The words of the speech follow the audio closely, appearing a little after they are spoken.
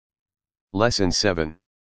Lesson 7.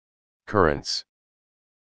 Currents.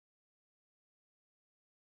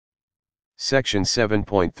 Section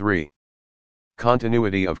 7.3.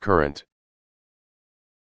 Continuity of current.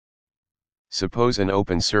 Suppose an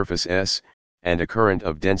open surface S, and a current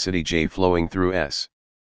of density J flowing through S.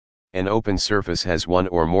 An open surface has one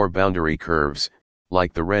or more boundary curves,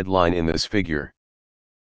 like the red line in this figure.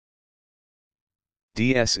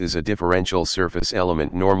 ds is a differential surface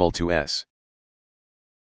element normal to S.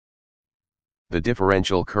 The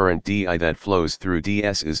differential current di that flows through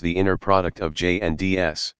ds is the inner product of J and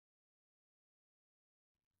ds.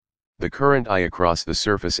 The current I across the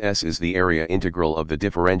surface S is the area integral of the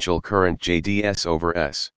differential current J ds over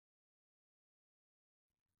S.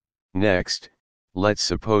 Next, let's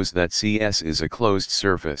suppose that CS is a closed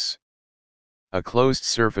surface. A closed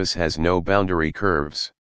surface has no boundary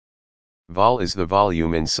curves. Vol is the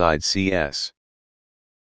volume inside CS.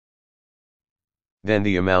 Then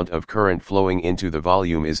the amount of current flowing into the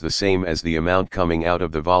volume is the same as the amount coming out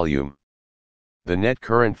of the volume. The net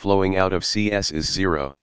current flowing out of CS is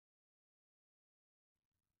 0.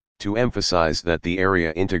 To emphasize that the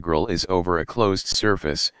area integral is over a closed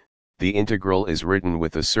surface, the integral is written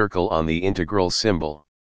with a circle on the integral symbol.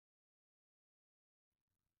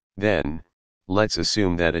 Then, let's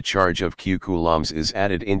assume that a charge of q coulombs is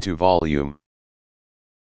added into volume.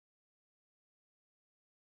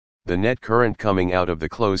 The net current coming out of the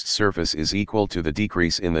closed surface is equal to the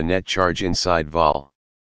decrease in the net charge inside vol.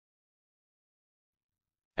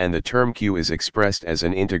 And the term q is expressed as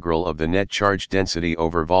an integral of the net charge density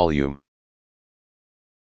over volume.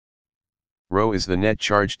 Rho is the net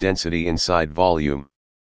charge density inside volume.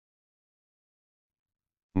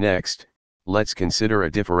 Next, let's consider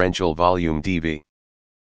a differential volume dV.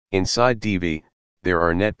 Inside dV, there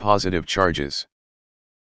are net positive charges.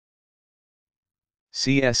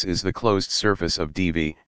 CS is the closed surface of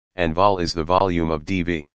dV, and vol is the volume of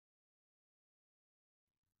dV.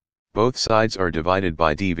 Both sides are divided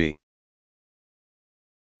by dV.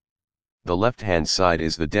 The left-hand side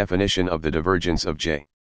is the definition of the divergence of J.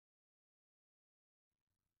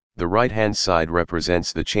 The right-hand side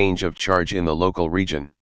represents the change of charge in the local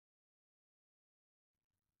region.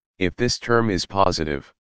 If this term is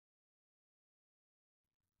positive,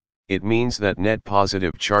 it means that net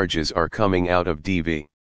positive charges are coming out of dV.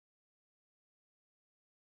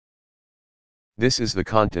 This is the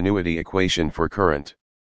continuity equation for current.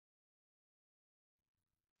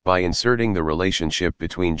 By inserting the relationship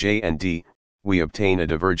between J and D, we obtain a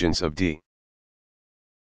divergence of D.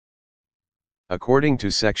 According to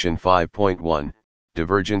section 5.1,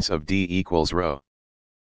 divergence of D equals rho.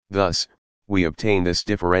 Thus, we obtain this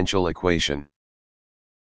differential equation.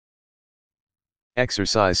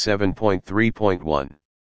 Exercise 7.3.1.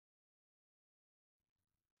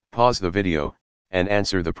 Pause the video, and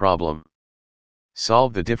answer the problem.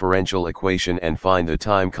 Solve the differential equation and find the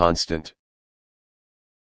time constant.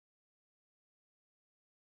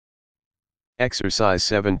 Exercise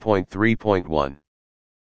 7.3.1.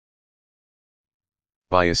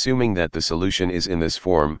 By assuming that the solution is in this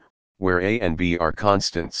form, where A and B are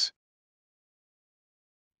constants,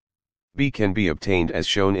 B can be obtained as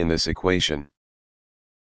shown in this equation.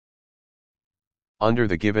 Under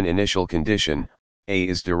the given initial condition, A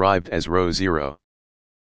is derived as rho 0.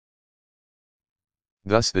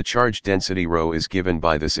 Thus the charge density rho is given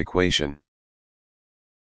by this equation.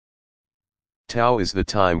 Tau is the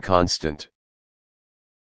time constant.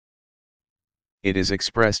 It is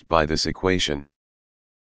expressed by this equation.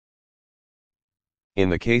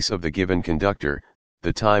 In the case of the given conductor,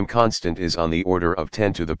 the time constant is on the order of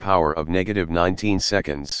 10 to the power of -19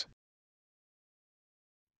 seconds.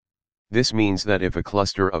 This means that if a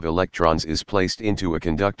cluster of electrons is placed into a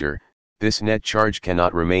conductor, this net charge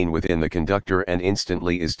cannot remain within the conductor and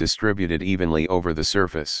instantly is distributed evenly over the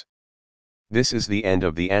surface. This is the end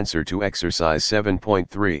of the answer to exercise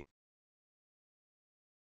 7.3.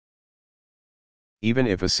 Even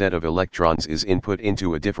if a set of electrons is input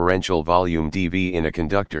into a differential volume dV in a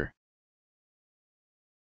conductor,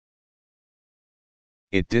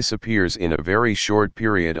 it disappears in a very short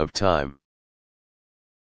period of time.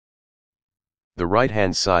 The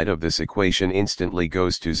right-hand side of this equation instantly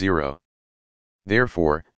goes to 0.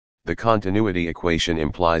 Therefore, the continuity equation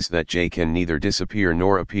implies that J can neither disappear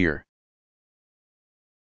nor appear.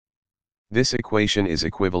 This equation is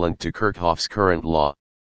equivalent to Kirchhoff's current law.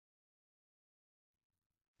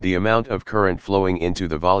 The amount of current flowing into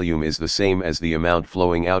the volume is the same as the amount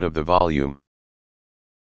flowing out of the volume.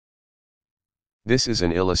 This is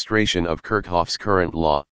an illustration of Kirchhoff's current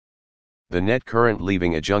law. The net current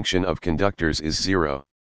leaving a junction of conductors is 0.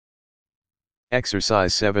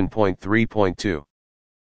 Exercise 7.3.2.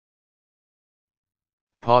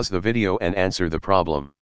 Pause the video and answer the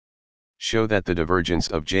problem. Show that the divergence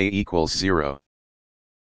of J equals 0.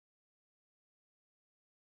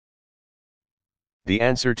 The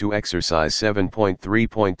answer to exercise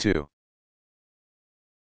 7.3.2.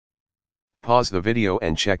 Pause the video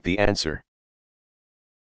and check the answer.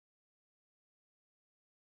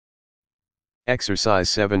 Exercise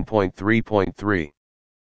 7.3.3.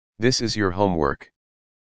 This is your homework.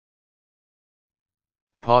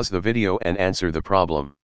 Pause the video and answer the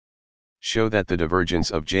problem. Show that the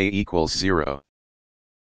divergence of J equals 0.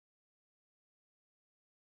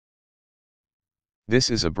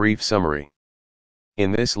 This is a brief summary.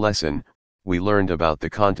 In this lesson, we learned about the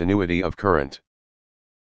continuity of current.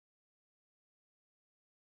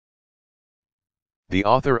 The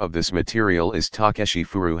author of this material is Takeshi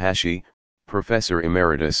Furuhashi, Professor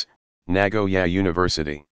Emeritus, Nagoya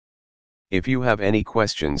University. If you have any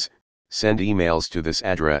questions, send emails to this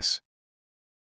address.